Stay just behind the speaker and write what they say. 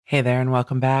Hey there, and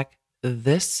welcome back.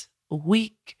 This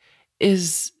week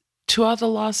is to all the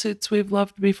lawsuits we've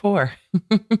loved before.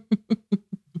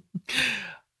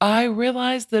 I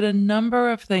realized that a number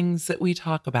of things that we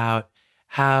talk about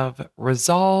have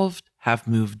resolved, have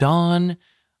moved on,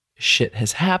 shit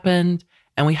has happened,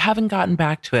 and we haven't gotten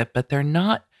back to it, but they're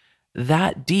not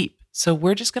that deep. So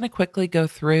we're just going to quickly go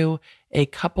through a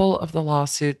couple of the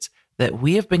lawsuits that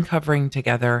we have been covering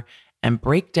together and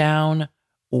break down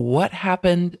what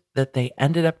happened that they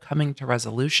ended up coming to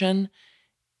resolution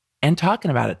and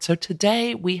talking about it. So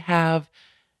today we have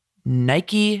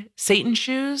Nike Satan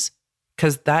shoes,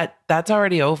 because that's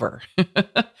already over,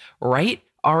 right?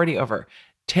 Already over.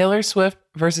 Taylor Swift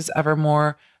versus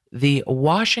Evermore, the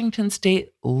Washington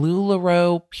State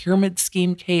LuLaRoe pyramid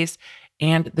scheme case,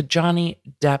 and the Johnny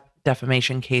Depp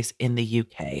defamation case in the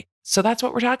UK. So that's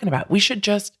what we're talking about. We should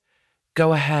just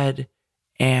go ahead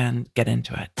and get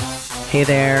into it. Hey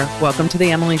there, welcome to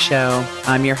The Emily Show.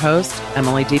 I'm your host,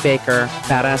 Emily D. Baker,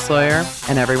 badass lawyer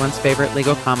and everyone's favorite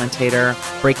legal commentator,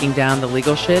 breaking down the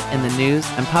legal shit in the news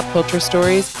and pop culture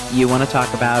stories you want to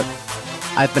talk about.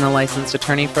 I've been a licensed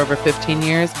attorney for over 15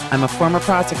 years, I'm a former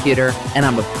prosecutor, and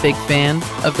I'm a big fan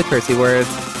of the cursey words.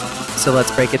 So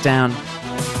let's break it down.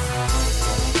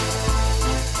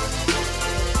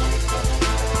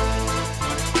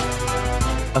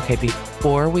 Okay,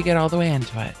 before we get all the way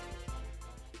into it,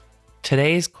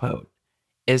 today's quote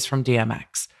is from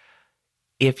DMX.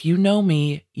 If you know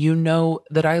me, you know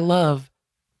that I love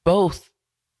both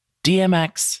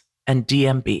DMX and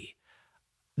DMB.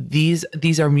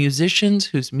 These are musicians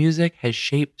whose music has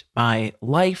shaped my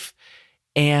life,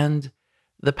 and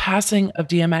the passing of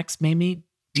DMX made me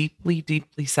deeply,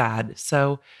 deeply sad.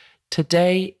 So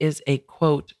today is a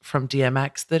quote from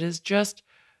DMX that is just,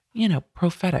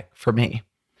 prophetic for me.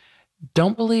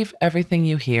 Don't believe everything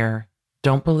you hear.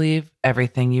 Don't believe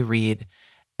everything you read,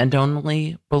 and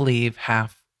only believe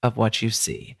half of what you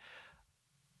see.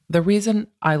 The reason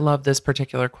I love this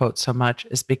particular quote so much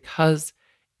is because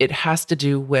it has to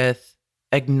do with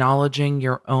acknowledging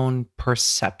your own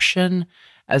perception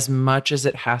as much as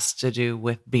it has to do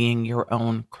with being your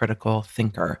own critical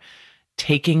thinker,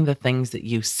 taking the things that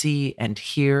you see and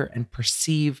hear and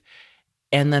perceive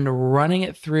and then running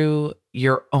it through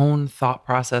your own thought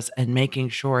process and making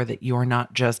sure that you're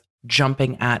not just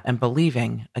jumping at and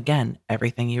believing, again,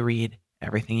 everything you read,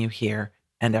 everything you hear,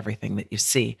 and everything that you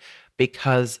see,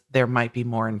 because there might be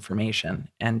more information.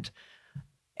 And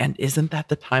isn't that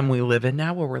the time we live in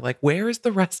now where we're like, where is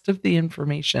the rest of the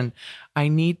information? I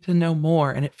need to know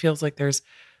more. And it feels like there's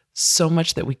so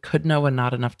much that we could know and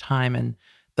not enough time. And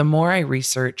the more I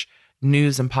research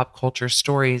news and pop culture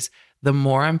stories, the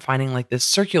more I'm finding like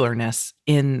this circularness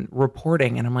in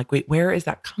reporting. And I'm like, wait, where is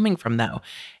that coming from though?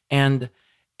 And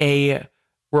a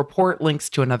report links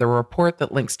to another report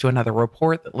that links to another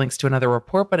report that links to another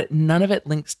report, but none of it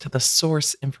links to the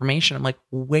source information. I'm like,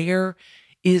 where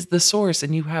is the source?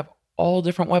 And you have all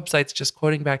different websites just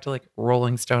quoting back to like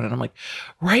Rolling Stone. And I'm like,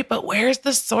 right, but where's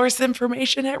the source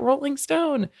information at Rolling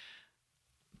Stone?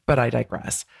 But I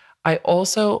digress. I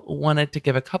also wanted to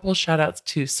give a couple shout outs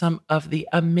to some of the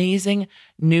amazing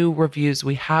new reviews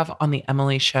we have on The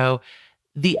Emily Show.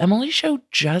 The Emily Show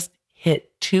just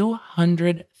hit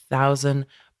 200,000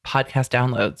 podcast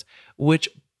downloads, which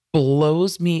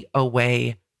blows me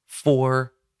away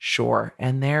for sure.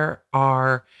 And there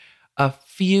are a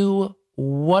few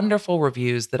wonderful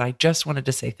reviews that I just wanted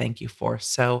to say thank you for.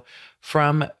 So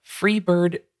from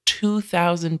Freebird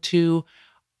 2002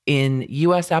 in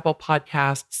US Apple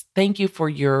Podcasts, thank you for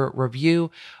your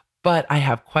review. But I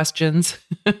have questions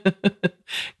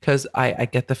because I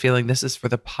get the feeling this is for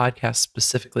the podcast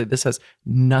specifically. This has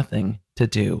nothing to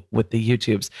do with the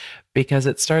YouTubes because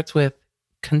it starts with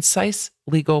concise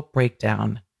legal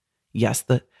breakdown. Yes,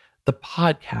 the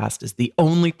podcast is the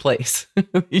only place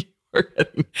you are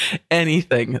getting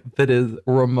anything that is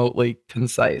remotely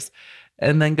concise.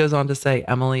 And then goes on to say,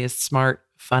 Emily is smart,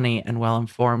 funny, and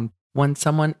well-informed. When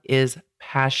someone is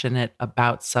passionate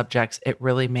about subjects, it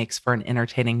really makes for an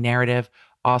entertaining narrative.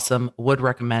 Awesome. Would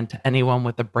recommend to anyone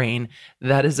with a brain.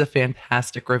 That is a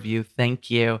fantastic review.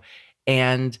 Thank you.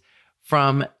 And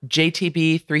from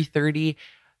JTB330,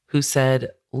 who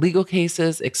said, legal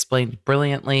cases explained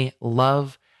brilliantly.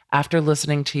 Love. After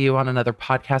listening to you on another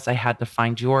podcast, I had to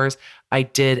find yours. I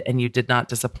did, and you did not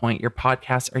disappoint. Your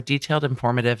podcasts are detailed,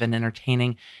 informative, and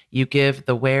entertaining. You give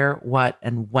the where, what,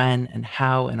 and when, and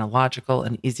how in a logical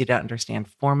and easy to understand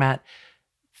format.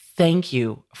 Thank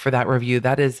you for that review.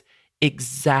 That is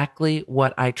exactly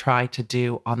what I try to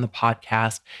do on the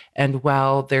podcast. And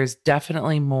while there's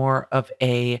definitely more of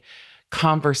a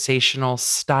conversational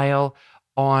style,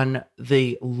 on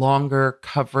the longer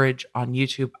coverage on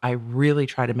YouTube. I really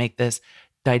try to make this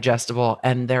digestible.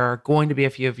 And there are going to be a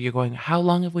few of you going, how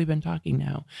long have we been talking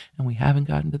now? And we haven't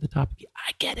gotten to the topic.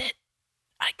 I get it.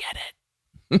 I get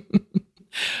it.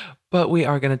 But we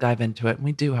are going to dive into it. And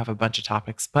we do have a bunch of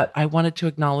topics, but I wanted to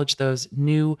acknowledge those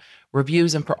new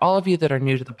reviews. And for all of you that are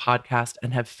new to the podcast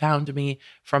and have found me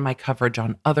from my coverage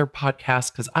on other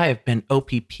podcasts, because I have been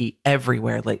OPP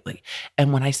everywhere lately.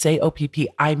 And when I say OPP,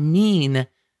 I mean,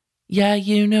 yeah,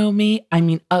 you know me. I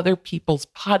mean other people's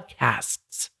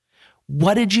podcasts.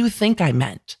 What did you think I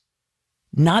meant?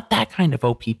 Not that kind of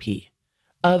OPP.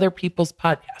 Other people's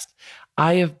podcasts.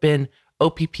 I have been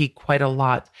OPP quite a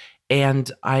lot,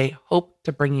 and I hope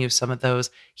to bring you some of those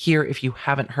here if you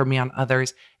haven't heard me on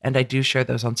others. And I do share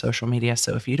those on social media.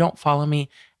 So if you don't follow me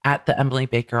at the Emily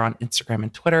Baker on Instagram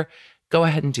and Twitter, go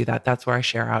ahead and do that. That's where I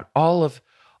share out all of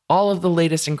the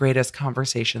latest and greatest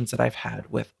conversations that I've had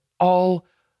with all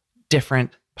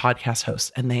different podcast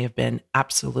hosts, and they have been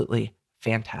absolutely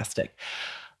fantastic.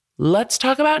 Let's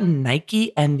talk about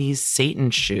Nike and these Satan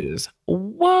shoes.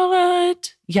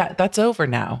 What? Yeah, that's over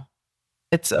now.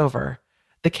 It's over.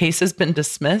 The case has been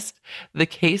dismissed. The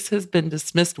case has been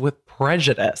dismissed with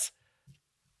prejudice.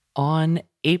 On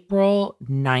April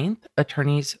 9th,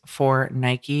 attorneys for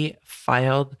Nike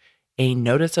filed a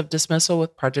notice of dismissal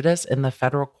with prejudice in the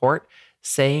federal court,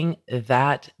 saying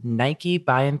that Nike,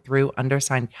 by and through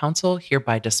undersigned counsel,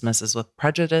 hereby dismisses with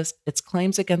prejudice its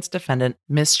claims against defendant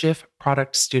Mischief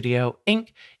Product Studio, Inc.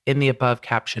 in the above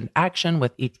captioned action,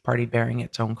 with each party bearing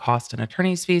its own cost and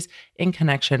attorney's fees in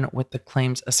connection with the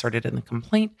claims asserted in the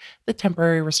complaint. The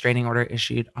temporary restraining order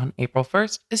issued on April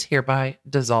 1st is hereby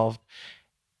dissolved.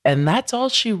 And that's all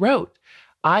she wrote.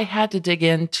 I had to dig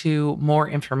into more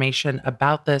information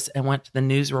about this and went to the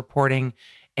news reporting,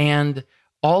 and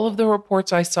all of the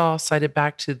reports I saw cited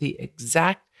back to the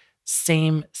exact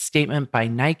same statement by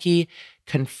Nike,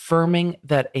 confirming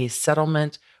that a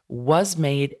settlement was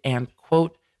made and,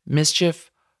 quote, Mischief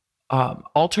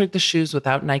altered the shoes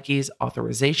without Nike's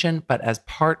authorization, but as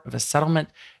part of a settlement,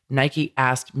 Nike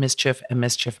asked Mischief, and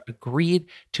Mischief agreed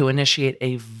to initiate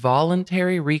a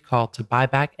voluntary recall to buy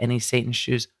back any Satan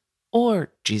shoes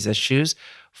or Jesus shoes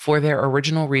for their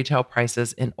original retail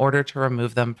prices in order to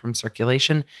remove them from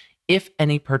circulation if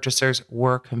any purchasers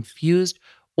were confused,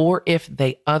 or if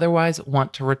they otherwise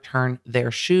want to return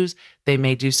their shoes, they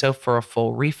may do so for a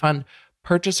full refund.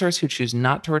 Purchasers who choose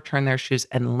not to return their shoes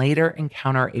and later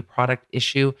encounter a product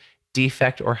issue,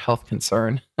 defect, or health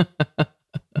concern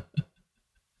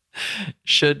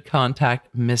should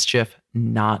contact Mischief,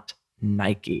 not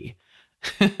Nike.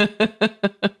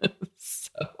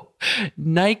 So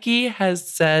Nike has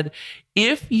said,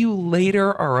 if you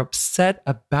later are upset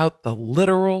about the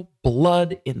literal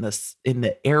blood in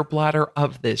the air bladder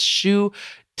of this shoe,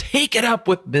 take it up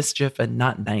with Mischief and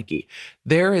not Nike.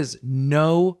 There is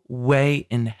no way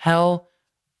in hell,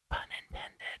 pun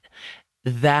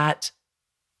intended, that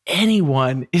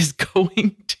anyone is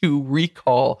going to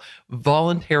recall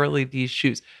voluntarily these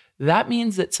shoes. That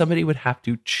means that somebody would have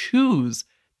to choose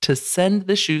to send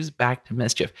the shoes back to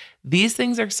Mischief. These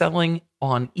things are selling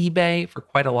on eBay for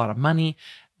quite a lot of money.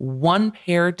 One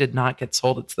pair did not get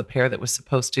sold. It's the pair that was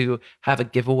supposed to have a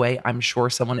giveaway. I'm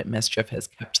sure someone at Mischief has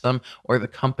kept them, or the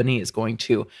company is going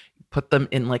to put them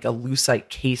in like a lucite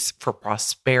case for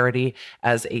prosperity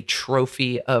as a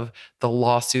trophy of the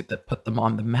lawsuit that put them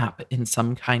on the map in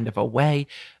some kind of a way.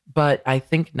 But I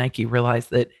think Nike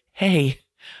realized that, hey,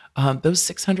 those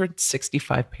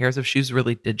 665 pairs of shoes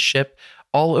really did ship.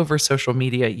 All over social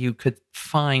media, you could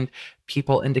find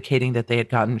people indicating that they had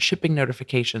gotten shipping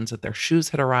notifications that their shoes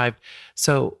had arrived.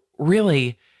 So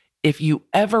really, if you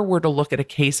ever were to look at a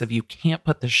case of you can't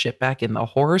put the shit back in the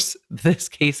horse, this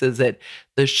case is it.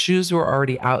 The shoes were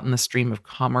already out in the stream of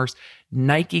commerce.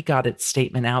 Nike got its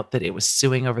statement out that it was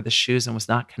suing over the shoes and was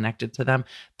not connected to them.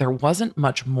 There wasn't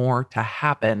much more to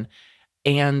happen.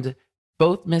 And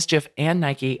both Mischief and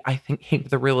Nike, I think, came to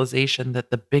the realization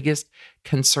that the biggest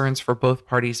concerns for both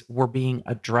parties were being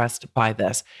addressed by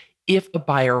this. If a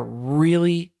buyer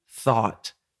really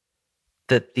thought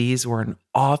that these were an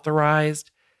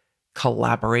authorized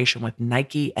collaboration with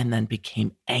Nike and then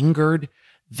became angered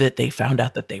that they found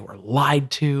out that they were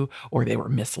lied to or they were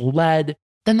misled,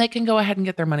 then they can go ahead and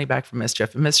get their money back from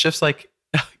Mischief. And Mischief's like,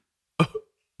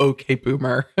 okay,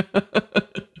 boomer.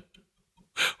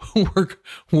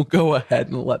 We'll go ahead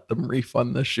and let them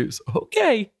refund the shoes.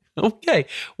 Okay.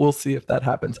 We'll see if that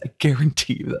happens. I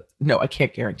guarantee you that. No, I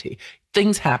can't guarantee.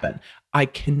 Things happen. I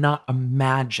cannot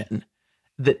imagine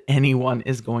that anyone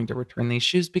is going to return these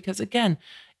shoes because, again,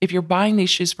 if you're buying these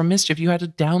shoes from Mischief, you had to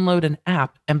download an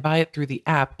app and buy it through the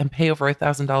app and pay over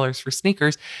 $1,000 for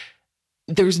sneakers.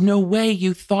 There's no way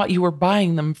you thought you were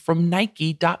buying them from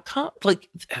Nike.com. Like,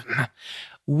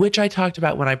 which I talked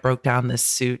about when I broke down this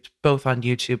suit, both on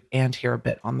YouTube and here a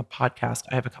bit on the podcast.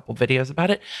 I have a couple videos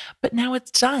about it, but now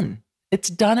it's done. It's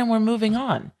done and we're moving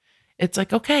on. It's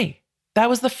like, okay, that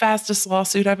was the fastest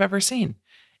lawsuit I've ever seen.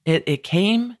 It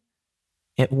came,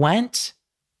 it went,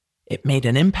 it made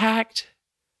an impact.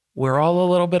 We're all a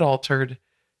little bit altered,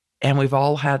 and we've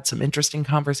all had some interesting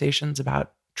conversations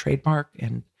about trademark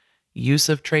and use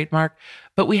of trademark,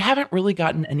 but we haven't really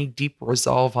gotten any deep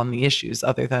resolve on the issues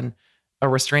other than a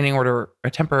restraining order, a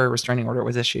temporary restraining order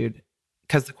was issued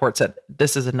because the court said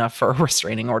this is enough for a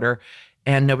restraining order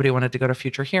and nobody wanted to go to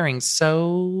future hearings.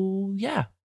 So yeah,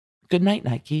 good night,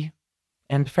 Nike,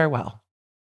 and farewell.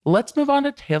 Let's move on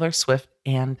to Taylor Swift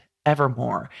and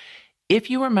Evermore. If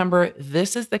you remember,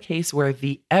 this is the case where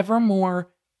the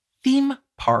Evermore theme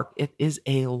park, it is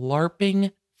a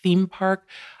LARPing theme park.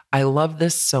 I love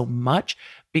this so much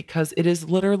because it is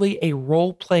literally a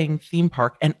role-playing theme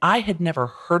park, and I had never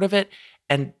heard of it.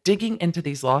 And digging into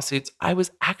these lawsuits, I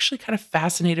was actually kind of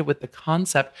fascinated with the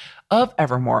concept of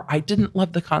Evermore. I didn't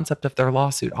love the concept of their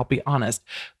lawsuit, I'll be honest,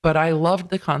 but I loved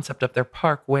the concept of their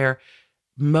park where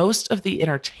most of the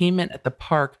entertainment at the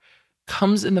park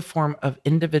comes in the form of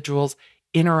individuals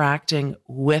interacting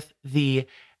with the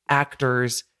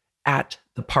actors at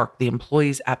the park, the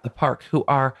employees at the park, who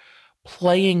are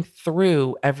playing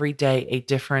through every day a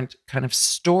different kind of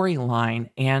storyline,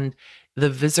 and the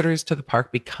visitors to the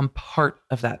park become part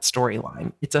of that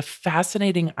storyline. It's a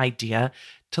fascinating idea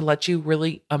to let you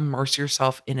really immerse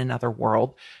yourself in another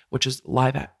world, which is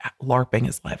LARPing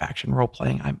is live action role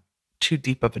playing. I'm too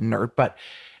deep of a nerd, but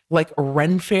like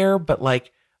Ren Fair, but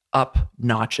like up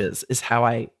notches is how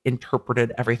I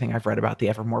interpreted everything I've read about the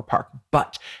Evermore park.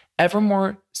 But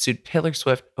Evermore sued Taylor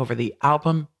Swift over the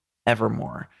album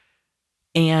Evermore.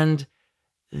 And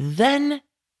then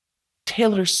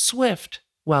Taylor Swift,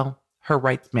 well, her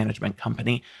rights management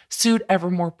company, sued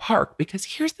Evermore Park. Because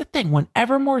here's the thing, when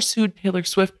Evermore sued Taylor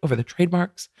Swift over the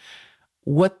trademarks,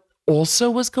 what also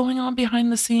was going on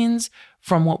behind the scenes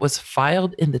from what was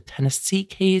filed in the Tennessee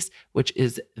case, which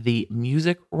is the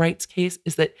music rights case,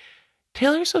 is that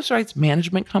Taylor Swift's rights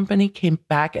management company came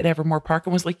back at Evermore Park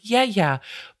and was like, yeah,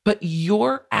 but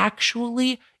you're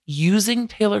actually using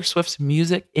Taylor Swift's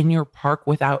music in your park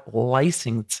without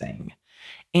licensing.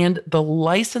 And the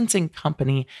licensing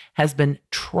company has been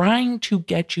trying to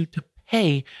get you to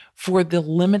pay for the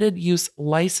limited use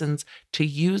license to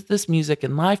use this music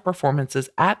in live performances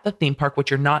at the theme park, which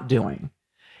you're not doing.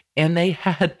 And they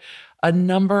had a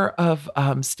number of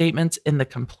statements in the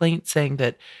complaint saying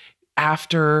that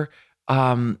after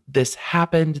this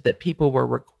happened, that people were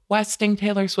requesting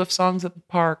Taylor Swift songs at the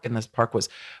park, and this park was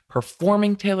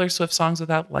performing Taylor Swift songs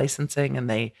without licensing, and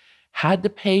they had to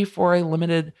pay for a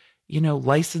limited,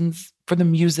 license for the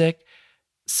music.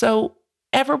 So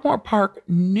Evermore Park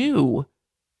knew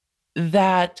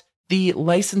that the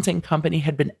licensing company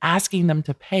had been asking them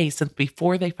to pay since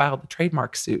before they filed the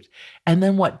trademark suit. And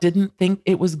then what? Didn't think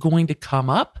it was going to come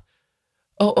up?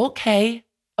 Oh, okay.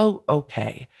 Oh,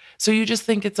 okay. So you just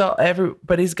think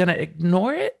everybody's going to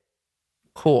ignore it?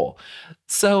 Cool.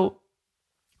 So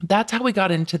that's how we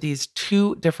got into these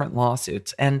two different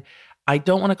lawsuits. And I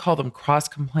don't want to call them cross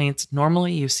complaints.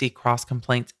 Normally you see cross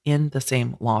complaints in the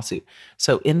same lawsuit.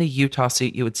 So in the Utah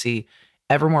suit, you would see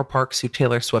Evermore Park sue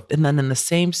Taylor Swift. And then in the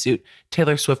same suit,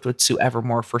 Taylor Swift would sue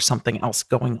Evermore for something else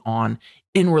going on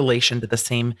in relation to the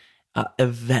same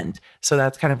event. So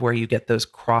that's kind of where you get those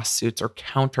cross suits or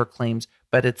counterclaims,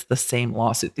 but it's the same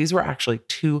lawsuit. These were actually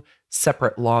two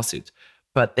separate lawsuits,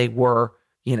 but they were,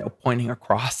 pointing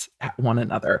across at one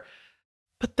another.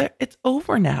 But it's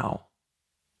over now.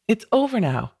 It's over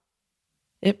now.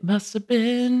 It must have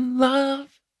been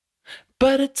love,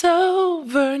 but it's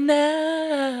over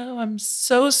now. I'm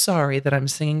so sorry that I'm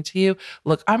singing to you.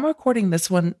 Look, I'm recording this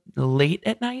one late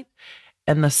at night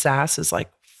and the sass is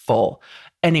like full.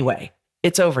 Anyway,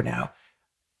 it's over now.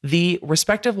 The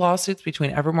respective lawsuits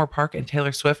between Evermore Park and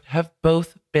Taylor Swift have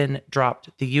both been dropped.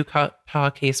 The Utah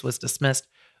case was dismissed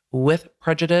with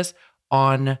prejudice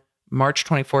on March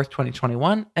 24th,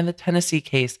 2021, and the Tennessee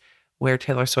case, where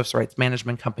Taylor Swift's rights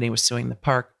management company was suing the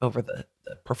park over the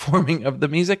performing of the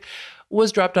music,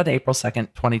 was dropped on April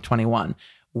 2nd, 2021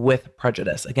 with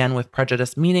prejudice. Again, with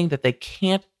prejudice, meaning that they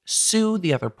can't sue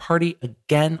the other party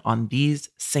again on these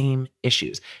same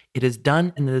issues. It is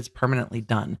done and it is permanently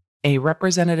done. A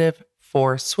representative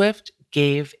for Swift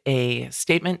gave a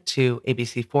statement to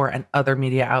ABC4 and other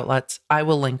media outlets. I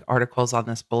will link articles on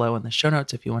this below in the show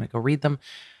notes if you want to go read them.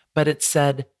 but it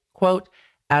said, quote,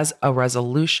 as a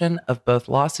resolution of both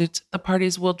lawsuits, the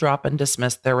parties will drop and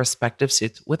dismiss their respective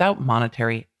suits without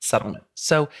monetary settlement.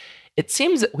 So it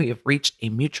seems that we have reached a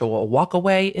mutual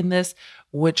walkaway in this,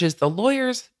 which is the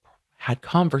lawyers had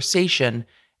conversation.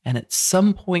 And at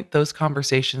some point, those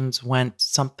conversations went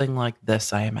something like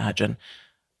this, I imagine.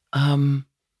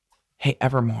 Hey,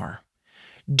 Evermore,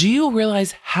 do you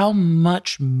realize how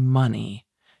much money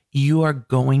you are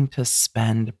going to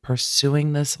spend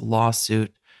pursuing this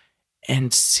lawsuit?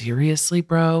 And seriously,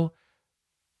 bro,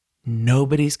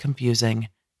 nobody's confusing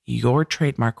your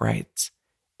trademark rights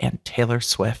and Taylor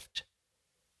Swift.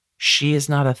 She is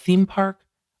not a theme park.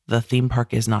 The theme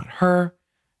park is not her.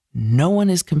 No one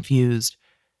is confused.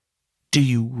 Do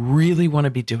you really want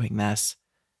to be doing this?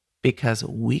 Because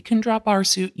we can drop our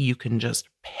suit. You can just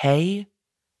pay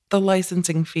the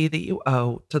licensing fee that you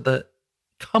owe to the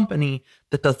company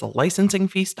that does the licensing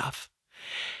fee stuff.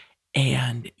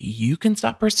 And you can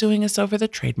stop pursuing us over the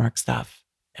trademark stuff.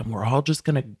 And we're all just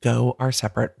going to go our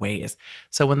separate ways.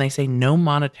 So when they say no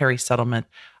monetary settlement,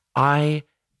 I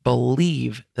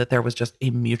believe that there was just a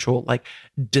mutual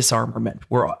disarmament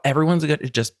where everyone's going to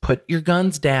just put your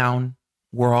guns down.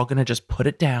 We're all going to just put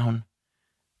it down.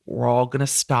 We're all going to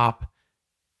stop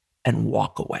and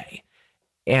walk away.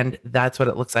 And that's what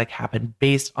it looks like happened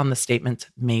based on the statements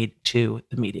made to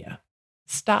the media.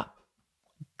 Stop,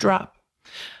 drop,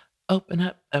 open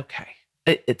up. Okay.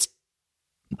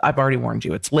 I've already warned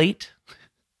you, it's late.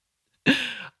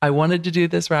 I wanted to do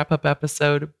this wrap-up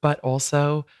episode, but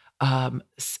also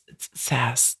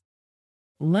sass.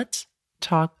 Let's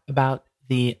talk about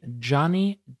the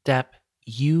Johnny Depp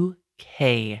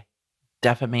UK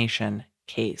defamation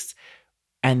case.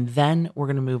 And then we're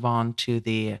going to move on to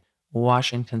the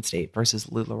Washington State versus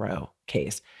LuLaRoe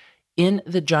case. In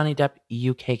the Johnny Depp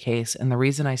UK case, and the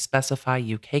reason I specify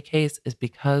UK case is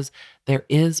because there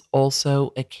is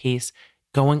also a case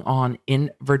going on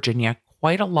in Virginia.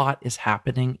 Quite a lot is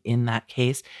happening in that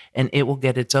case, and it will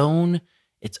get its own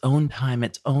time,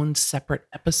 its own separate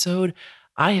episode.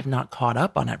 I have not caught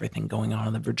up on everything going on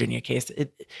in the Virginia case.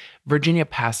 Virginia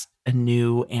passed a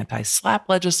new anti-SLAPP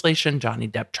legislation. Johnny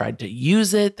Depp tried to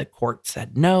use it. The court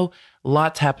said no.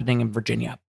 Lots happening in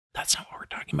Virginia. That's not what we're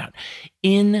talking about.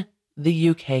 In the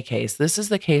UK case, this is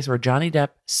the case where Johnny Depp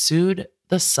sued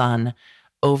The Sun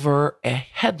over a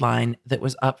headline that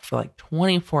was up for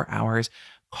 24 hours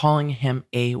calling him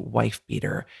a wife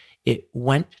beater. It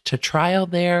went to trial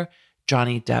there.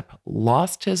 Johnny Depp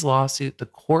lost his lawsuit. The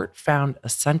court found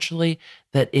essentially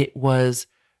that it was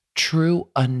true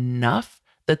enough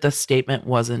that the statement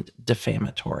wasn't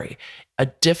defamatory. A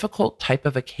difficult type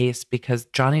of a case because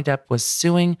Johnny Depp was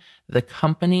suing the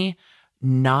company,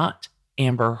 not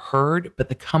Amber Heard, but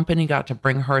the company got to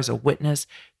bring her as a witness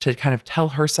to kind of tell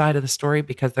her side of the story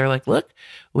because they're like, look,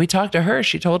 we talked to her.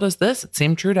 She told us this. It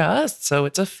seemed true to us. So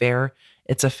it's a fair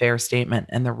statement.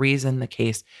 And the reason the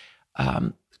case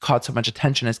caught so much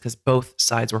attention is because both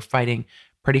sides were fighting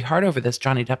pretty hard over this.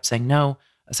 Johnny Depp saying, no,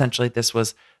 essentially this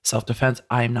was self-defense.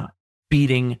 I am not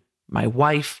beating my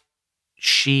wife.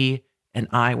 She and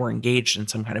I were engaged in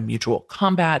some kind of mutual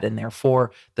combat, and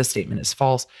therefore the statement is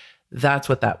false. That's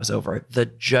what that was over. The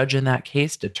judge in that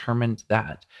case determined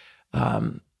that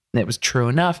it was true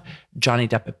enough. Johnny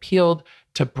Depp appealed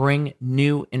to bring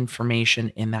new information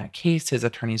in that case. His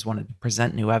attorneys wanted to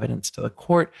present new evidence to the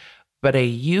court, but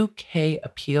a UK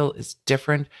appeal is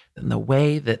different than the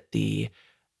way that the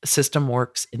system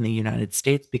works in the United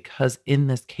States, because in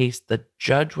this case, the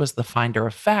judge was the finder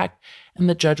of fact, and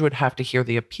the judge would have to hear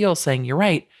the appeal saying, you're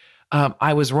right,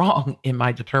 I was wrong in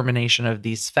my determination of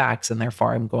these facts, and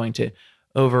therefore I'm going to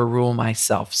overrule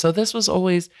myself. So this was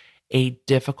always a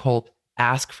difficult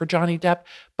ask for Johnny Depp,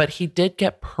 but he did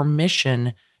get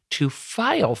permission to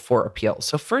file for appeal.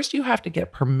 So first you have to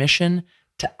get permission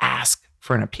to ask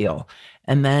for an appeal.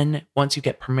 And then once you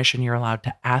get permission, you're allowed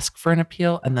to ask for an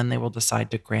appeal, and then they will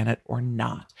decide to grant it or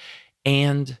not.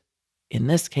 And in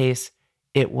this case,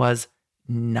 it was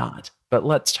not. But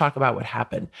let's talk about what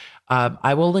happened.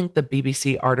 I will link the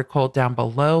BBC article down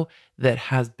below that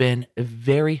has been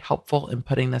very helpful in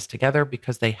putting this together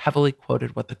because they heavily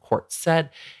quoted what the court said.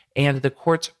 And the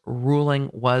court's ruling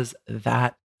was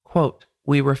that, quote,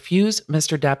 we refuse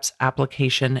Mr. Depp's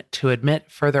application to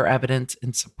admit further evidence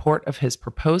in support of his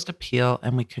proposed appeal,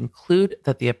 and we conclude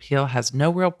that the appeal has no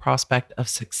real prospect of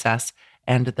success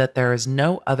and that there is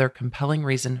no other compelling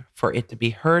reason for it to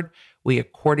be heard. We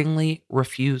accordingly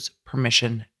refuse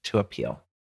permission to appeal.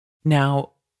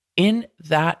 Now, in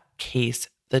that case,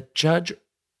 the judge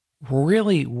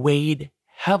really weighed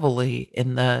heavily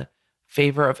in the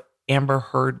favor of Amber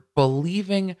Heard,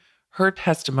 believing her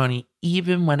testimony,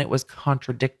 even when it was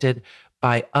contradicted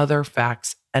by other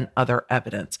facts and other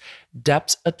evidence.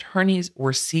 Depp's attorneys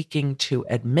were seeking to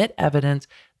admit evidence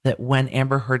that when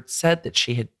Amber Heard said that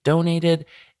she had donated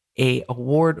a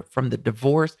award from the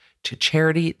divorce to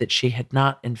charity, that she had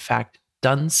not in fact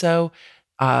done so.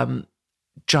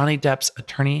 Johnny Depp's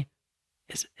attorney,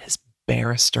 his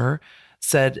barrister,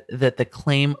 said that the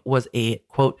claim was a,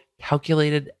 quote,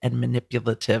 calculated and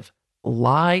manipulative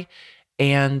lie,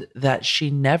 and that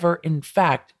she never in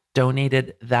fact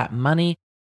donated that money.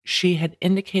 She had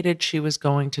indicated she was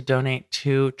going to donate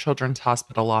to Children's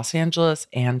Hospital Los Angeles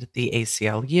and the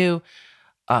ACLU.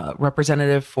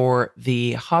 Representative for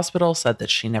the hospital said that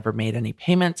she never made any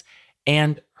payments,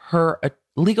 and her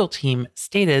legal team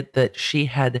stated that she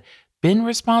had been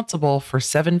responsible for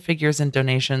 7 figures in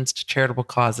donations to charitable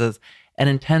causes and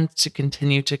intends to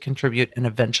continue to contribute and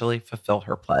eventually fulfill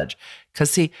her pledge.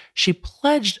 Because, see, she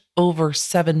pledged over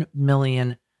 $7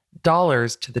 million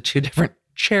to the 2 different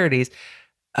charities,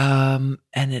 and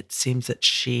it seems that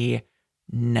she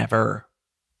never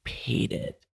paid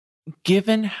it.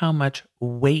 Given how much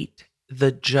weight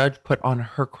the judge put on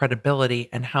her credibility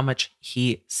and how much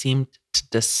he seemed to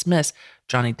dismiss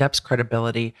Johnny Depp's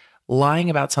credibility, lying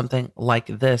about something like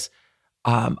this,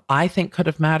 I think could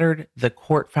have mattered. The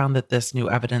court found that this new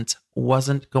evidence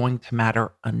wasn't going to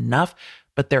matter enough,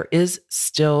 but there is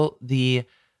still the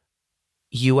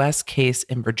U.S. case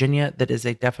in Virginia that is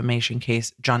a defamation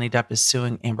case. Johnny Depp is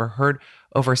suing Amber Heard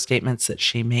over statements that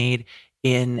she made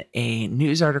in a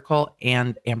news article,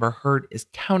 and Amber Heard is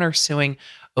countersuing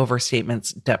over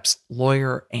statements Depp's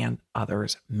lawyer and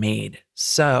others made.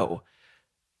 So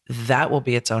that will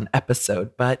be its own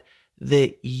episode. But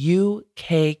the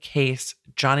UK case,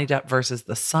 Johnny Depp versus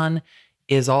The Sun,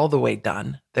 is all the way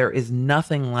done. There is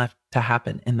nothing left to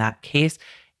happen in that case,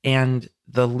 and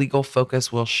the legal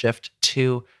focus will shift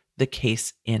to the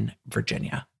case in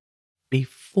Virginia.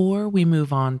 Before we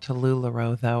move on to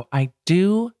LuLaRoe, though, I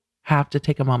do have to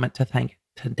take a moment to thank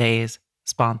today's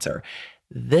sponsor.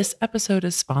 This episode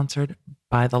is sponsored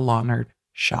by the Lawnerd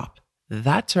Shop.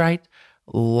 That's right,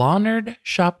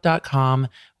 lawnerdshop.com,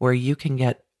 where you can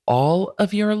get all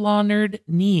of your Lawnerd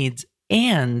needs.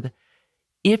 And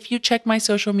if you check my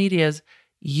social medias,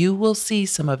 you will see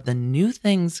some of the new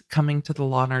things coming to the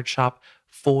Lawnerd Shop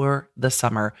for the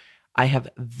summer. I have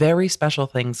very special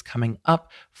things coming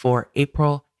up for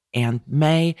April and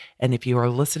May. And if you are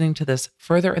listening to this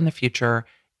further in the future,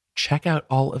 check out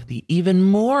all of the even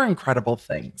more incredible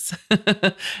things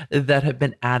that have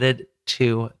been added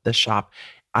to the shop.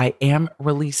 I am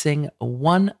releasing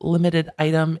one limited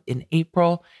item in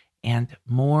April and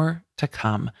more to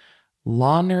come.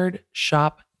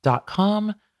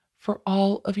 LawnerdShop.com for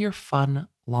all of your fun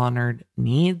Lawnerd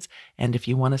needs. And if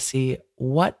you want to see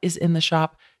what is in the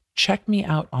shop, check me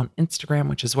out on Instagram,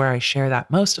 which is where I share that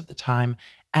most of the time,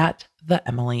 at the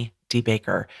Emily D.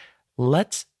 Baker.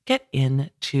 Let's get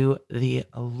into the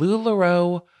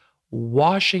LuLaRoe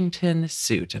Washington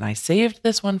suit. And I saved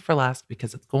this one for last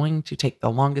because it's going to take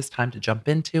the longest time to jump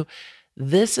into.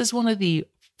 This is one of the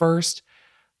first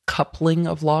coupling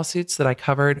of lawsuits that I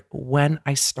covered when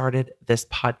I started this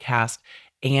podcast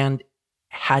and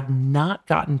had not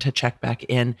gotten to check back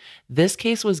in. This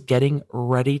case was getting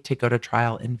ready to go to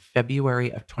trial in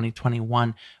February of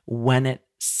 2021 when it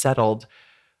settled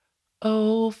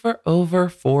for over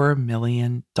 $4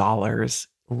 million.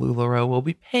 LuLaRoe will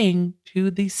be paying to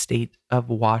the state of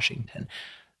Washington.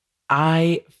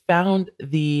 I found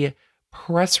the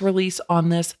press release on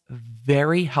this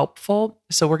very helpful.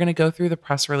 So we're going to go through the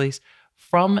press release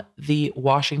from the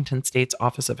Washington State's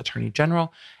Office of Attorney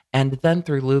General, and then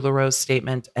through LuLaRoe's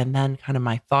statement, and then kind of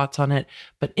my thoughts on it.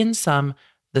 But in sum,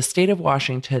 the state of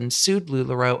Washington sued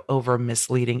LuLaRoe over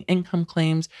misleading income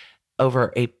claims,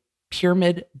 over a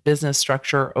pyramid business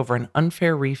structure, over an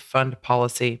unfair refund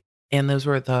policy. And those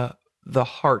were the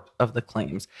heart of the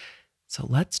claims. So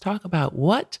let's talk about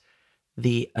what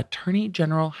the Attorney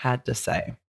General had to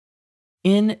say.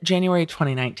 In January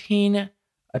 2019,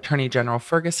 Attorney General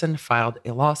Ferguson filed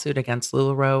a lawsuit against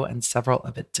LuLaRoe and several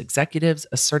of its executives,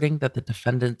 asserting that the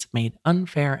defendants made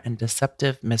unfair and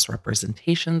deceptive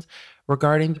misrepresentations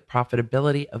regarding the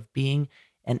profitability of being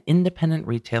an independent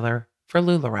retailer for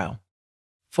LuLaRoe.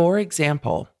 For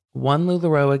example, one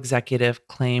LuLaRoe executive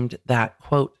claimed that,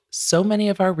 quote, so many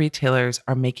of our retailers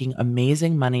are making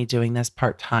amazing money doing this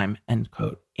part-time, end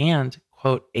quote, and,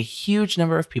 quote, a huge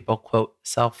number of people, quote,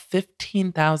 sell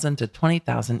 $15,000 to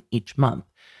 $20,000 each month.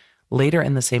 Later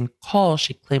in the same call,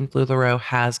 she claimed LuLaRoe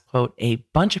has, quote, a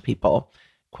bunch of people,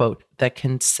 quote, that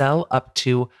can sell up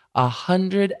to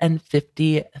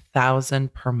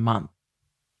 $150,000 per month.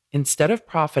 Instead of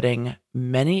profiting,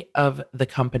 many of the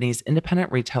company's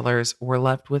independent retailers were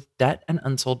left with debt and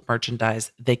unsold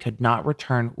merchandise they could not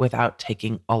return without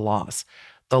taking a loss.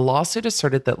 The lawsuit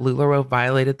asserted that LuLaRoe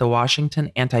violated the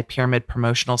Washington Anti-Pyramid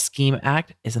Promotional Scheme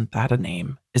Act. Isn't that a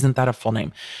name? Isn't that a full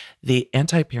name? The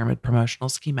Anti-Pyramid Promotional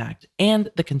Scheme Act and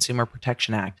the Consumer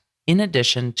Protection Act, in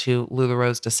addition to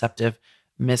LuLaRoe's deceptive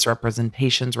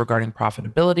misrepresentations regarding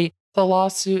profitability. The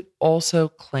lawsuit also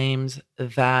claims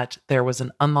that there was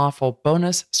an unlawful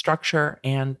bonus structure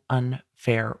and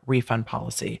unfair refund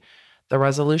policy. The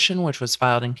resolution, which was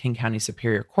filed in King County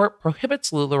Superior Court,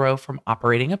 prohibits LuLaRoe from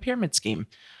operating a pyramid scheme.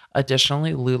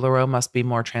 Additionally, LuLaRoe must be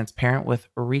more transparent with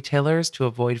retailers to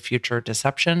avoid future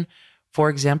deception. For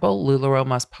example, LuLaRoe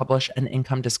must publish an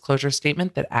income disclosure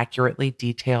statement that accurately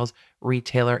details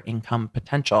retailer income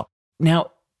potential.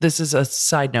 Now, this is a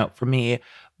side note for me,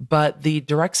 but the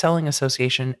Direct Selling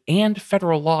Association and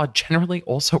federal law generally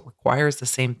also requires the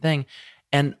same thing.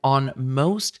 And on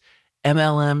most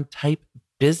MLM type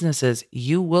businesses,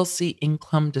 you will see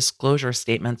income disclosure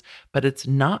statements, but it's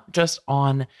not just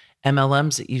on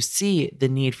MLMs that you see the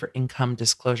need for income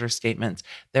disclosure statements.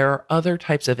 There are other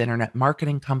types of internet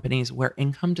marketing companies where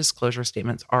income disclosure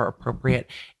statements are appropriate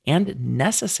and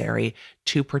necessary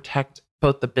to protect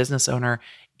both the business owner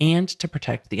and to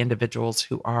protect the individuals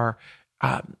who are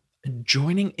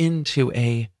joining into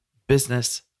a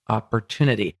business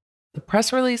opportunity. The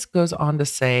press release goes on to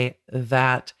say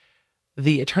that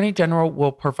the Attorney General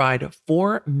will provide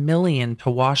 $4 million to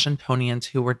Washingtonians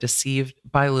who were deceived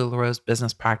by LuLaRoe's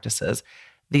business practices.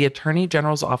 The Attorney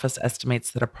General's office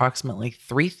estimates that approximately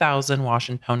 3,000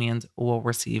 Washingtonians will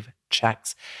receive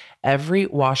checks. Every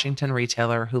Washington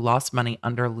retailer who lost money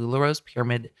under LuLaRoe's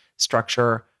pyramid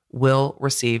structure will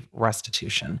receive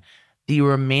restitution. The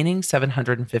remaining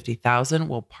 $750,000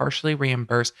 will partially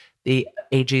reimburse the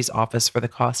AG's office for the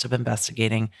cost of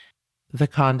investigating the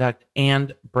conduct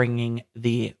and bringing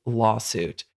the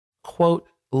lawsuit. Quote,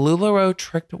 LuLaRoe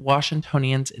tricked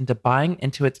Washingtonians into buying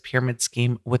into its pyramid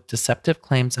scheme with deceptive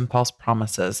claims and false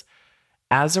promises.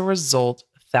 As a result,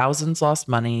 thousands lost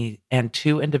money and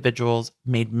 2 individuals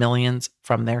made millions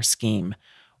from their scheme.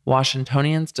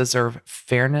 Washingtonians deserve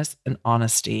fairness and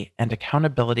honesty and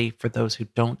accountability for those who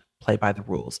don't play by the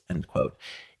rules, end quote.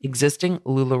 Existing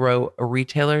LuLaRoe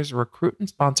retailers recruit and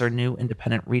sponsor new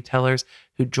independent retailers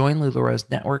who join LuLaRoe's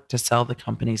network to sell the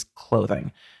company's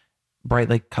clothing,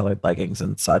 brightly colored leggings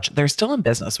and such. They're still in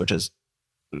business, which is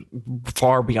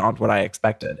far beyond what I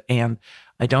expected. And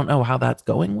I don't know how that's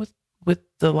going with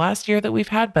the last year that we've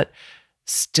had, but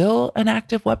still an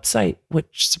active website,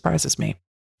 which surprises me.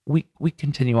 We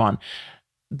continue on.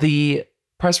 The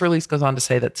press release goes on to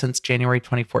say that since January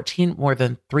 2014, more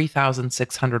than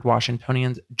 3,600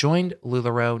 Washingtonians joined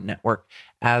LuLaRoe network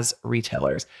as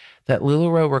retailers. That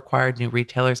LuLaRoe required new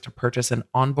retailers to purchase an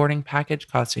onboarding package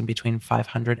costing between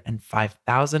 $500 and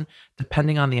 $5,000,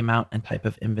 depending on the amount and type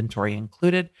of inventory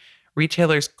included.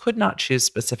 Retailers could not choose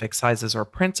specific sizes or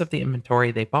prints of the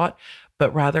inventory they bought,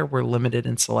 but rather were limited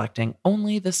in selecting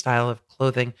only the style of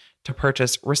clothing to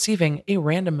purchase, receiving a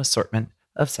random assortment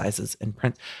of sizes and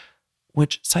prints.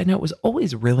 Which, side note, was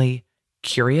always really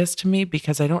curious to me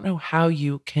because I don't know how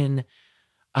you can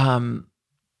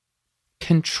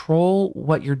control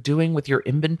what you're doing with your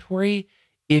inventory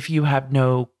if you have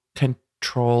no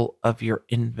control of your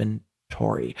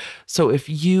inventory. So if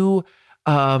you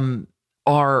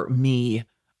are me,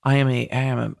 I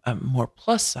am a more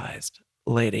plus sized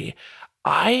lady.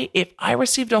 If I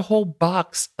received a whole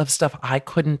box of stuff I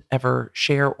couldn't ever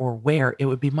share or wear, it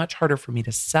would be much harder for me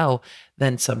to sell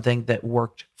than something that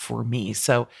worked for me.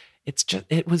 So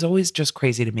it was always just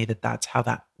crazy to me that that's how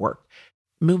that worked.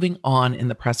 Moving on in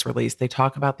the press release, they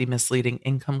talk about the misleading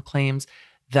income claims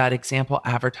that example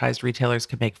advertised retailers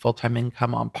could make full-time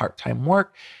income on part-time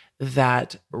work,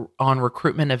 that on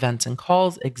recruitment events and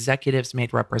calls, executives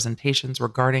made representations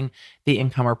regarding the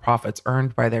income or profits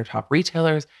earned by their top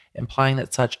retailers, implying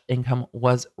that such income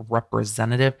was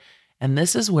representative. And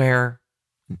this is where,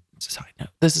 side note,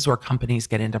 this is where companies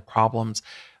get into problems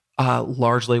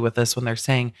largely with this when they're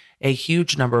saying a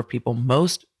huge number of people,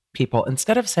 most people,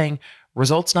 instead of saying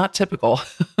results not typical,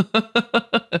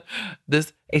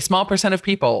 a small percent of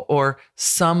people or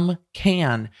some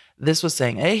can, this was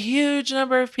saying a huge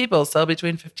number of people sell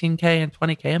between 15K and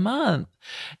 20K a month.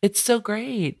 It's so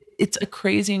great. It's a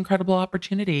crazy, incredible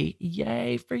opportunity.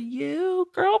 Yay for you,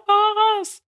 girl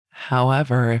boss.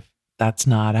 However, if that's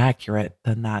not accurate,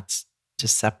 then that's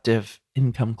deceptive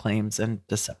income claims and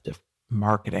deceptive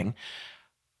marketing.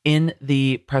 In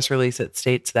the press release, it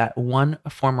states that one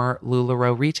former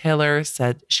LuLaRoe retailer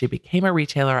said she became a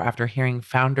retailer after hearing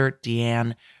founder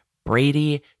Deanne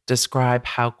Brady described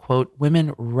how, quote,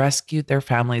 women rescued their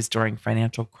families during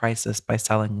financial crisis by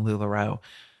selling LuLaRoe.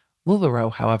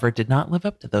 LuLaRoe, however, did not live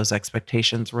up to those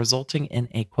expectations, resulting in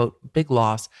a, quote, big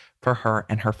loss for her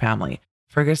and her family.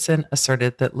 Ferguson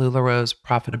asserted that LuLaRoe's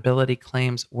profitability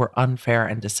claims were unfair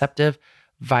and deceptive,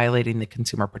 violating the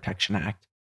Consumer Protection Act.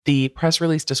 The press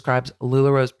release describes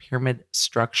LuLaRoe's pyramid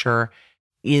structure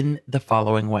in the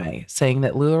following way, saying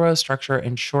that LuLaRoe's structure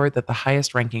ensured that the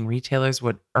highest ranking retailers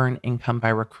would earn income by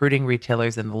recruiting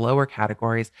retailers in the lower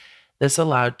categories. This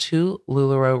allowed two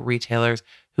LuLaRoe retailers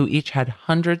who each had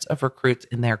hundreds of recruits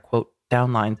in their, quote,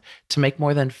 downlines to make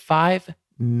more than $5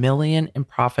 million in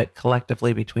profit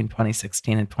collectively between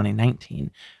 2016 and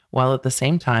 2019, while at the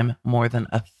same time, more than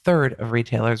a third of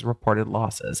retailers reported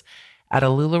losses. At a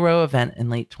LuLaRoe event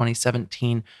in late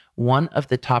 2017, one of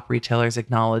the top retailers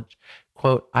acknowledged,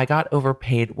 quote, I got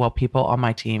overpaid while people on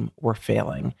my team were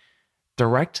failing.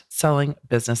 Direct selling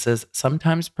businesses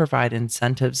sometimes provide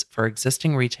incentives for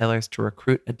existing retailers to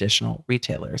recruit additional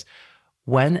retailers.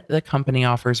 When the company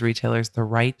offers retailers the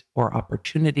right or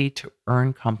opportunity to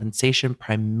earn compensation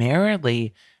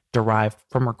primarily derived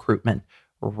from recruitment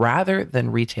rather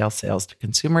than retail sales to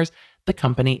consumers, the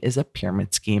company is a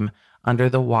pyramid scheme under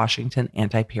the Washington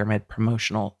Anti-Pyramid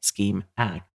Promotional Scheme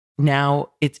Act.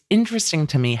 Now, it's interesting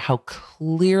to me how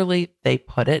clearly they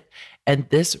put it, and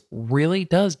this really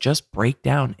does just break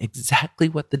down exactly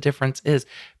what the difference is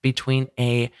between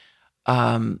a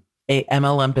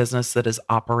MLM business that is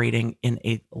operating in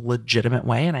a legitimate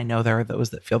way. And I know there are those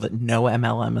that feel that no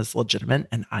MLM is legitimate,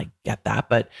 and I get that,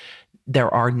 but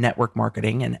there are network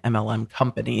marketing and MLM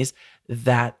companies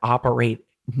that operate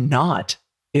not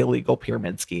illegal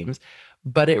pyramid schemes,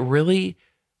 but it really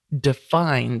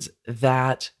defines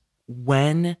that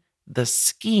when the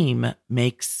scheme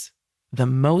makes the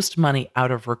most money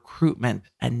out of recruitment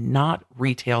and not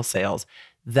retail sales,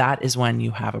 that is when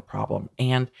you have a problem.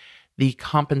 And the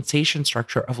compensation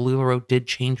structure of LuLaRoe did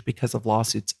change because of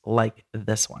lawsuits like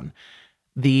this one.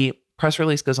 The press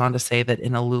release goes on to say that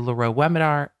in a LuLaRoe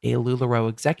webinar, a LuLaRoe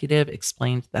executive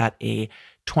explained that a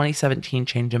 2017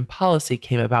 change in policy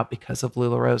came about because of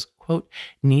LuLaRoe's, quote,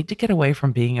 need to get away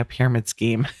from being a pyramid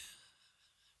scheme,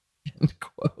 end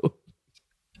quote.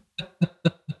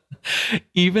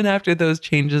 Even after those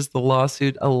changes, the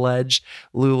lawsuit alleged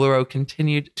LuLaRoe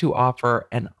continued to offer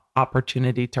an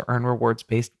opportunity to earn rewards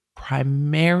based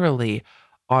primarily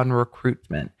on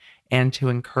recruitment and to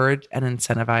encourage and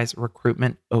incentivize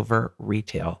recruitment over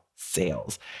retail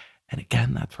sales. And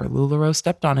again, that's where LuLaRoe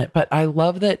stepped on it. But I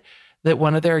love that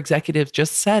one of their executives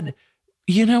just said,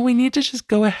 you know, we need to just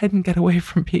go ahead and get away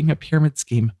from being a pyramid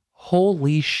scheme.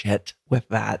 Holy shit with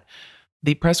that.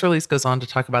 The press release goes on to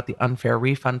talk about the unfair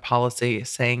refund policy,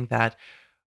 saying that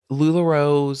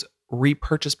LuLaRoe's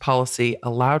repurchase policy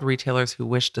allowed retailers who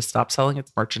wished to stop selling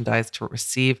its merchandise to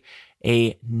receive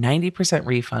a 90%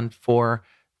 refund for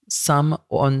some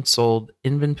unsold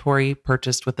inventory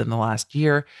purchased within the last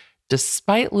year.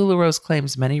 Despite LuLaRoe's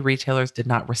claims, many retailers did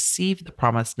not receive the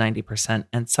promised 90%,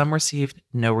 and some received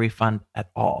no refund at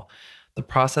all. The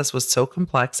process was so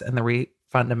complex and the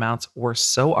refund amounts were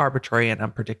so arbitrary and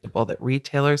unpredictable that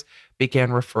retailers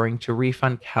began referring to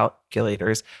refund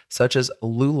calculators such as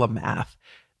LuLaMath.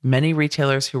 Many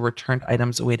retailers who returned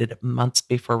items waited months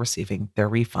before receiving their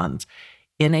refunds.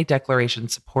 In a declaration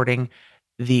supporting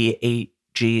the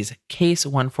AG's case,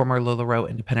 one former LuLaRoe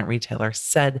independent retailer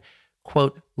said,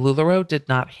 quote, LuLaRoe did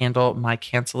not handle my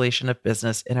cancellation of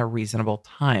business in a reasonable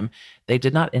time. They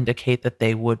did not indicate that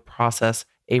they would process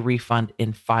a refund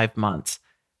in 5 months.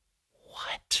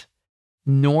 What?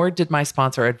 Nor did my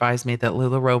sponsor advise me that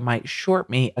LuLaRoe might short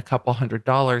me a couple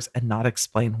 $100s and not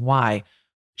explain why.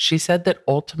 She said that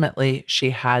ultimately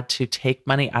she had to take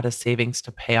money out of savings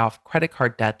to pay off credit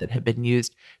card debt that had been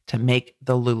used to make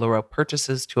the LuLaRoe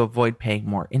purchases to avoid paying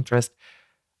more interest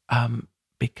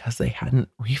because they hadn't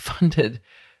refunded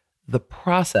the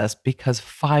process, because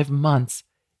 5 months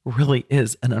really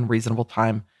is an unreasonable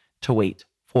time to wait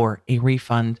for a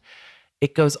refund.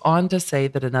 It goes on to say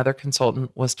that another consultant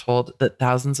was told that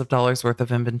thousands of dollars worth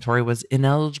of inventory was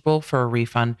ineligible for a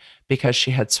refund because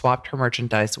she had swapped her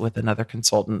merchandise with another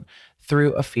consultant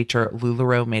through a feature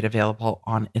LuLaRoe made available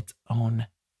on its own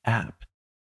app.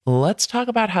 Let's talk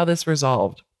about how this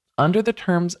resolved. Under the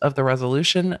terms of the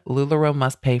resolution, LuLaRoe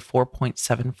must pay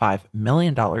 $4.75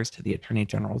 million to the Attorney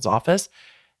General's office.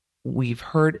 We've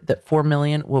heard that $4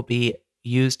 million will be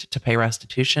used to pay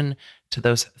restitution to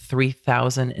those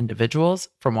 3,000 individuals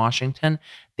from Washington.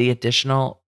 The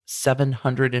additional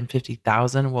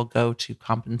 $750,000 will go to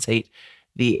compensate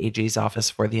the AG's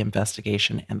office for the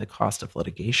investigation and the cost of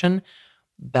litigation.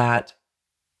 That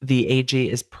The AG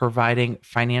is providing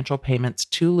financial payments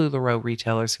to LuLaRoe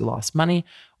retailers who lost money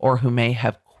or who may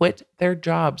have quit their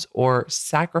jobs or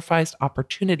sacrificed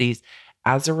opportunities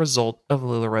as a result of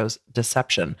LuLaRoe's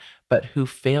deception, but who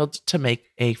failed to make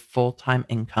a full-time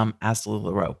income as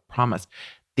LuLaRoe promised.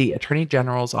 The Attorney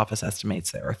General's office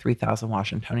estimates there are 3,000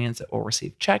 Washingtonians that will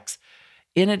receive checks.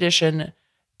 In addition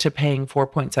to paying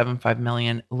 $4.75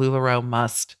 million, LuLaRoe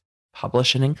must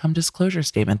publish an income disclosure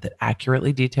statement that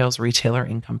accurately details retailer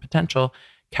income potential,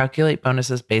 calculate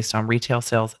bonuses based on retail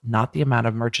sales, not the amount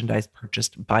of merchandise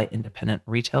purchased by independent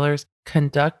retailers,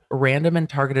 conduct random and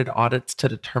targeted audits to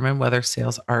determine whether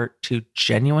sales are to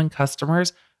genuine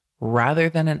customers rather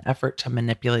than an effort to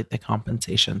manipulate the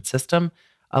compensation system,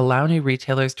 allow new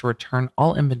retailers to return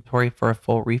all inventory for a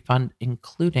full refund,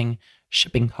 including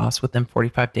shipping costs within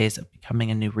 45 days of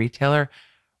becoming a new retailer,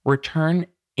 return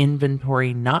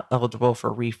inventory not eligible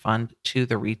for refund to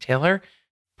the retailer,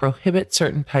 prohibit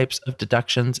certain types of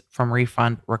deductions from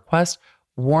refund requests,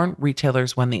 warn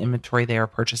retailers when the inventory they are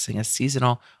purchasing is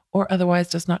seasonal or otherwise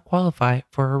does not qualify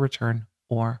for a return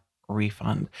or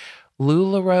refund.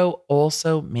 LuLaRoe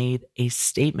also made a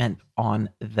statement on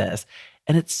this,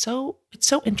 and it's so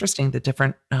interesting, the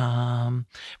different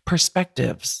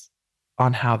perspectives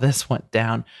on how this went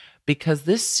down, because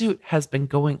this suit has been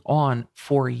going on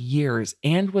for years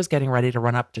and was getting ready to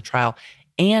run up to trial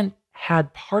and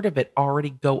had part of it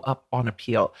already go up on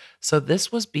appeal. So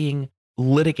this was being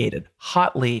litigated,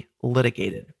 hotly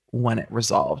litigated when it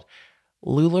resolved.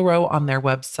 LuLaRoe on their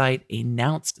website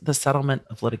announced the settlement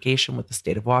of litigation with the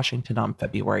state of Washington on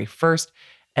February 1st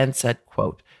and said,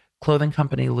 quote, clothing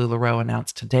company LuLaRoe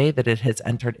announced today that it has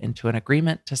entered into an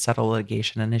agreement to settle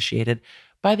litigation initiated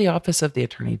by the Office of the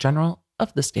Attorney General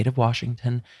of the state of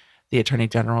Washington. The Attorney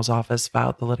General's office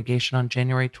filed the litigation on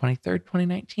January 23,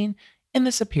 2019 in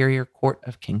the Superior Court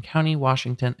of King County,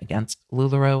 Washington against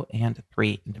LuLaRoe and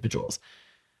 3 individuals.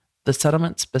 The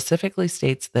settlement specifically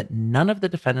states that none of the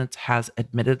defendants has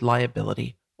admitted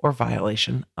liability or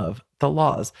violation of the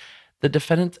laws. The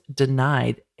defendants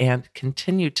denied and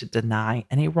continue to deny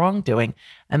any wrongdoing,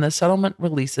 and the settlement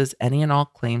releases any and all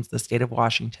claims the state of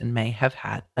Washington may have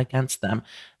had against them.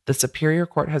 The Superior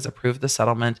Court has approved the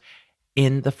settlement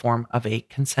in the form of a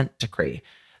consent decree.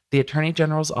 The Attorney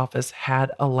General's office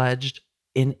had alleged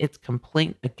in its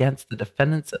complaint against the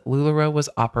defendants that LuLaRoe was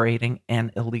operating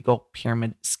an illegal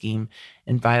pyramid scheme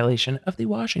in violation of the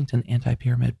Washington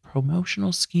Anti-Pyramid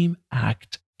Promotional Scheme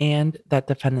Act, and that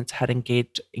defendants had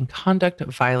engaged in conduct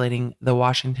violating the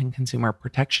Washington Consumer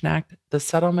Protection Act. The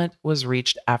settlement was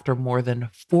reached after more than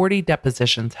 40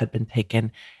 depositions had been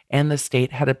taken, and the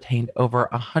state had obtained over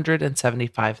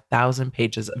 175,000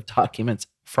 pages of documents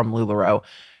from LuLaRoe.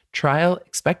 Trial,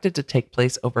 expected to take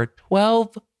place over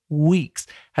 12 weeks,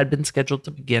 had been scheduled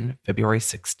to begin February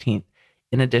 16th.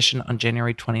 In addition, on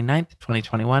January 29th,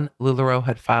 2021, LuLaRoe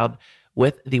had filed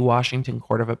with the Washington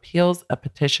Court of Appeals a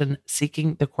petition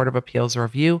seeking the Court of Appeals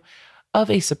review of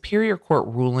a Superior Court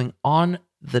ruling on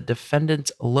the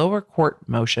defendant's lower court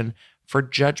motion for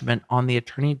judgment on the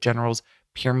Attorney General's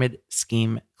pyramid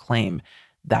scheme claim.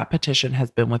 That petition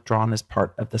has been withdrawn as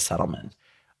part of the settlement.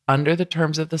 Under the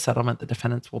terms of the settlement, the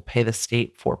defendants will pay the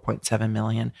state $4.7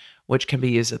 million, which can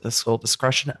be used at the sole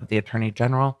discretion of the Attorney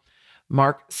General.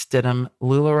 Mark Stidham,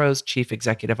 LuLaRoe's chief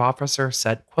executive officer,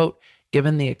 said, quote,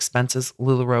 given the expenses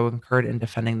LuLaRoe incurred in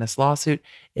defending this lawsuit,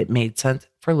 it made sense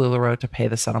for LuLaRoe to pay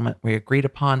the settlement we agreed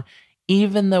upon,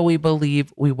 even though we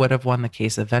believe we would have won the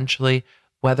case eventually,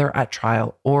 whether at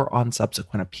trial or on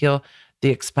subsequent appeal. The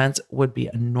expense would be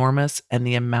enormous, and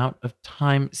the amount of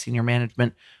time senior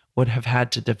management would have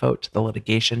had to devote to the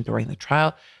litigation during the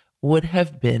trial would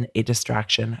have been a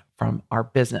distraction from our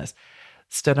business.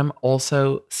 Stidham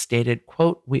also stated,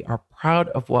 quote, we are proud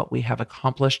of what we have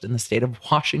accomplished in the state of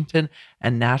Washington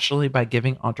and nationally by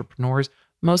giving entrepreneurs,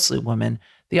 mostly women,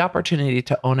 the opportunity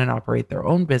to own and operate their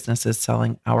own businesses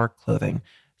selling our clothing.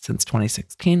 Since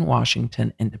 2016,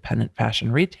 Washington independent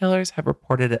fashion retailers have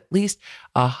reported at least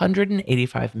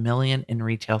 $185 million in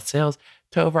retail sales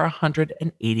to over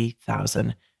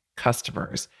 180,000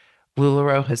 customers.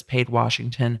 LuLaRoe has paid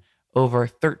Washington over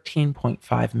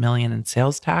 $13.5 million in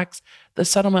sales tax. The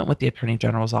settlement with the Attorney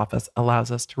General's office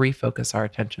allows us to refocus our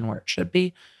attention where it should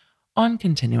be, on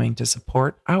continuing to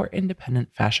support our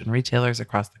independent fashion retailers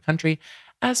across the country,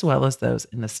 as well as those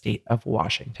in the state of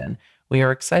Washington. We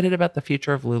are excited about the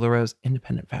future of LuLaRoe's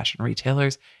independent fashion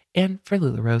retailers and for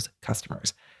LuLaRoe's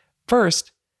customers.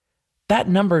 First, that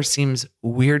number seems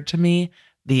weird to me.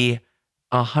 The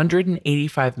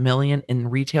 185 million in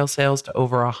retail sales to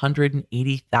over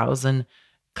 180,000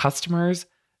 customers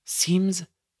seems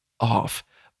off.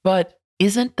 But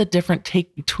isn't the different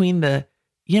take between the,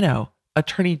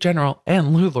 Attorney General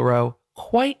and LuLaRoe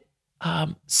quite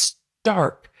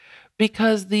stark,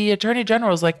 because the Attorney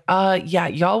General is like, yeah,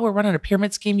 y'all were running a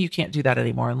pyramid scheme. You can't do that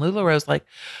anymore. And LuLaRoe's like,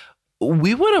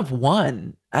 we would have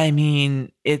won. I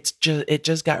mean, it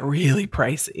just got really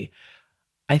pricey.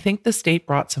 I think the state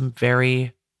brought some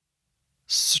very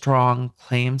strong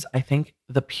claims. I think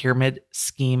the pyramid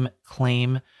scheme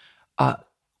claim uh,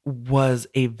 was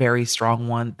a very strong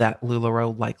one that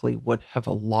LuLaRoe likely would have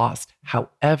lost.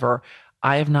 However,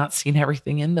 I have not seen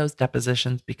everything in those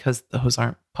depositions because those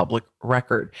aren't public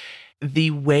record.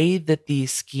 The way that the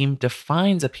scheme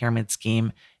defines a pyramid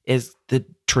scheme is the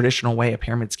traditional way a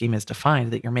pyramid scheme is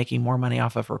defined, that you're making more money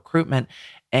off of recruitment.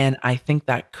 And I think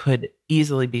that could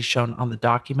easily be shown on the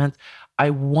documents.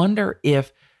 I wonder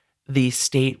if the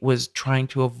state was trying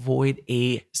to avoid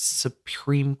a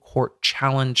Supreme Court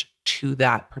challenge to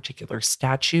that particular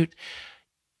statute.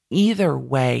 Either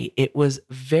way, it was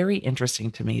very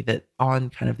interesting to me that on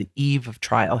kind of the eve of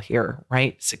trial here,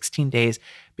 right, 16 days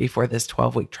before this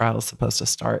 12-week trial is supposed to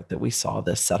start, that we saw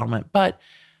this settlement. But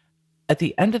at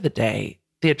the end of the day,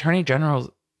 the attorney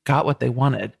general got what they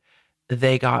wanted.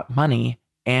 They got money,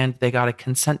 and they got a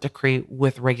consent decree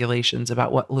with regulations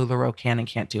about what LuLaRoe can and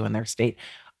can't do in their state.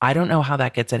 I don't know how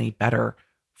that gets any better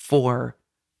for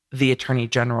the attorney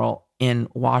general in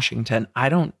Washington. I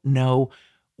don't know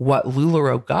what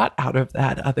LuLaRoe got out of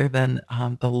that other than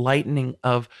the lightening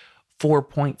of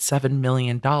 $4.7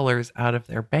 million out of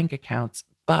their bank accounts,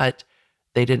 but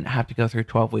they didn't have to go through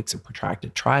 12 weeks of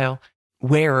protracted trial,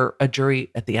 where a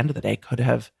jury at the end of the day could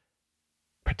have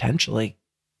potentially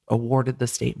awarded the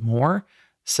state more.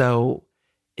 So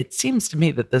it seems to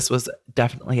me that this was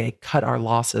definitely a cut our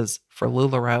losses for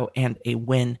LuLaRoe and a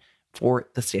win for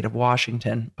the state of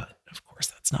Washington. But of course,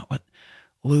 that's not what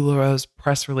LuLaRoe's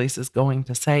press release is going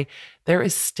to say. There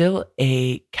is still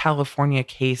a California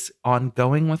case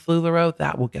ongoing with LuLaRoe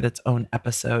that will get its own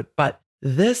episode. But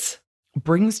this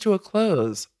brings to a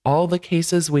close all the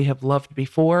cases we have loved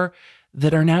before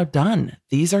that are now done.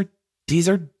 They're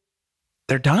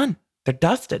done. They're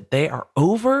dusted. They are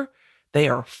over. They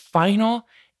are final.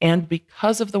 And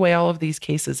because of the way all of these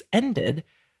cases ended,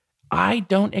 I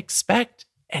don't expect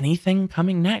anything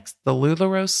coming next. The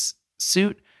LuLaRoe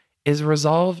suit is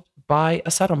resolved by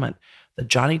a settlement. The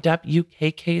Johnny Depp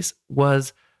UK case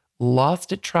was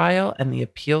lost at trial and the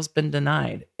appeal's been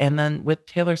denied. And then with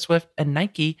Taylor Swift and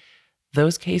Nike,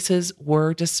 those cases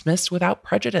were dismissed without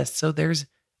prejudice. So there's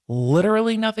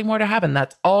literally nothing more to happen.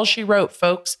 That's all she wrote,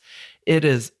 folks. It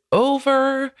is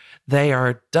over. They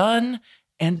are done.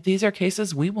 And these are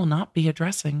cases we will not be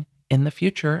addressing in the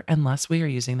future unless we are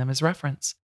using them as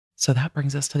reference. So that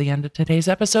brings us to the end of today's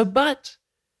episode. But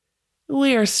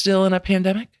we are still in a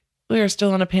pandemic. We are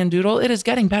still in a pandoodle. It is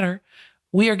getting better.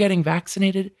 We are getting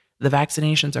vaccinated. The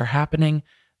vaccinations are happening.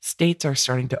 States are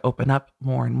starting to open up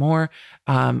more and more.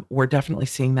 We're definitely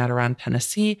seeing that around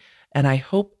Tennessee. And I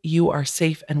hope you are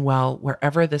safe and well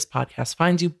wherever this podcast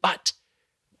finds you. But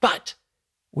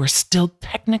we're still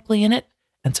technically in it.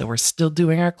 And so we're still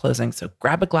doing our closing. So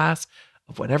grab a glass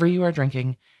of whatever you are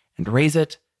drinking and raise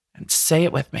it and say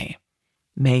it with me.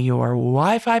 May your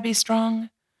Wi-Fi be strong.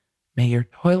 May your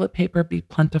toilet paper be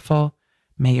plentiful.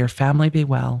 May your family be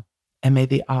well. And may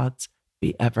the odds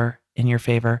be ever in your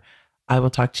favor. I will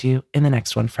talk to you in the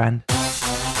next one, friend.